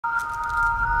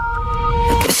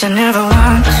Guess I never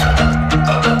once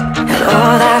had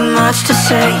all that much to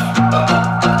say.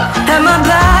 Had my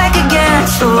back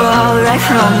against the wall right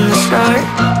from the start.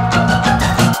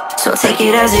 So take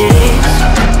it as it is,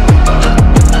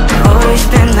 always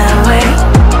been that way.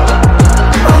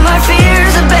 All my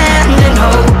fears abandoned,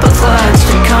 hope of what's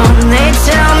to come. They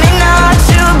tell me not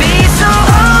to be so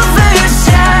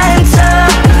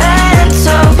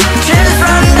over-sentimental. Just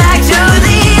run back to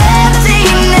the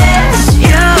emptiness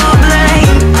you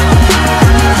blame.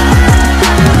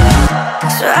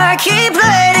 So I keep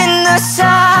letting the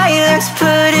silence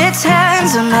put its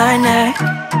hands on my neck.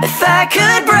 If I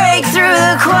could break through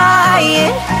the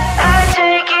quiet, I'd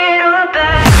take it all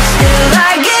back. Still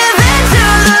I give in to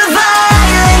the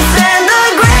violence and the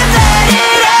grip that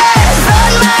it has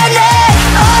on my neck,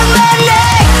 on my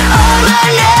neck, on my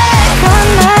neck, on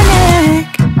my neck.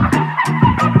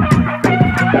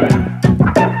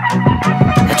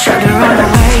 I tried to run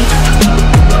away,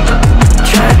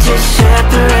 tried to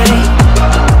separate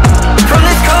from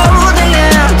this cold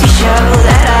and empty shell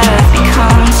that I've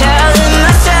become. Telling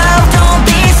myself, don't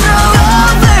be so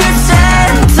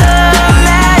over-sentimental.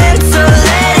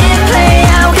 Let it play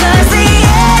out, 'cause the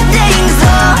ending's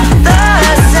all the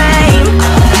same.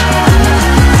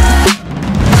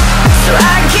 So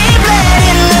I keep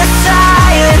letting the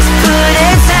silence put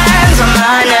its hands on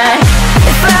my neck.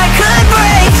 If I could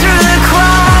break through the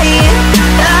quiet,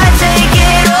 I'd take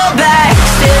it all back.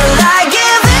 Still I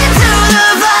give in to the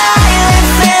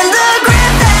violence and the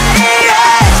grip that it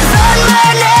has on my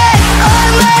neck, on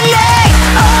my neck,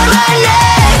 on my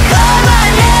neck, on my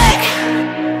neck.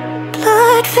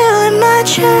 Blood filling my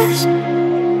chest,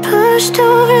 pushed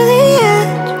over the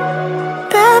edge,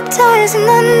 baptized in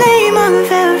the name of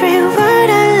every word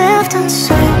I left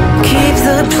unsaid. Keep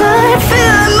the blood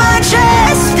filling my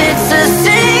chest, it's a